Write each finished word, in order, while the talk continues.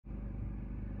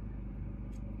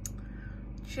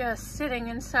Just sitting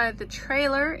inside the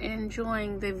trailer,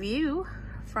 enjoying the view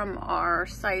from our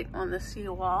site on the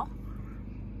seawall.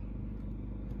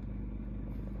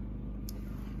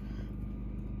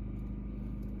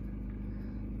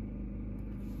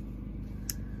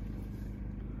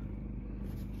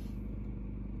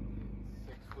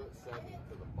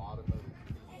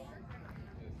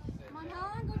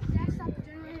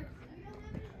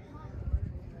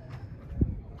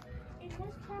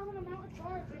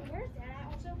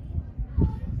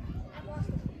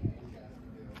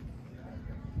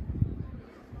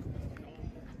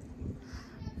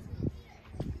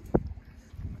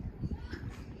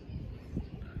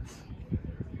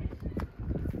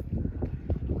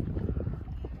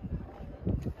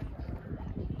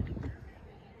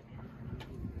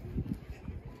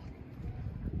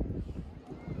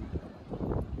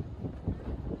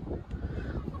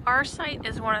 Our site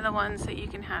is one of the ones that you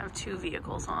can have 2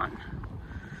 vehicles on.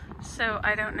 So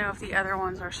I don't know if the other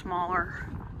ones are smaller,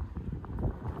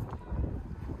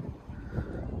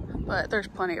 but there's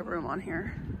plenty of room on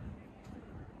here.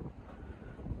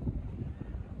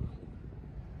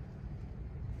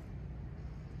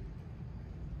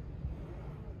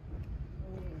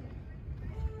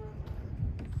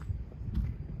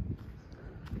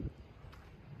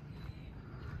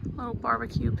 Little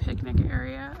barbecue picnic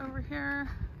area over here,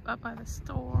 up by the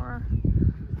store.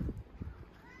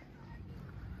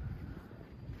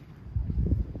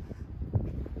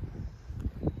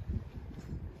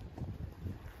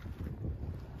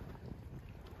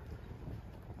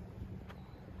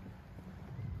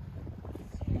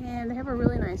 And they have a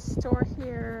really nice store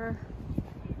here.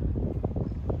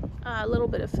 A little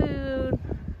bit of food,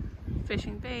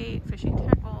 fishing bait, fishing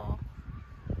tackle,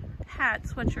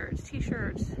 hats, sweatshirts,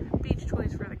 t-shirts, beach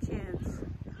toys for the kids,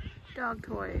 dog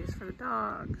toys for the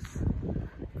dogs,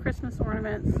 Christmas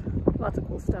ornaments, lots of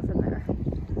cool stuff in there.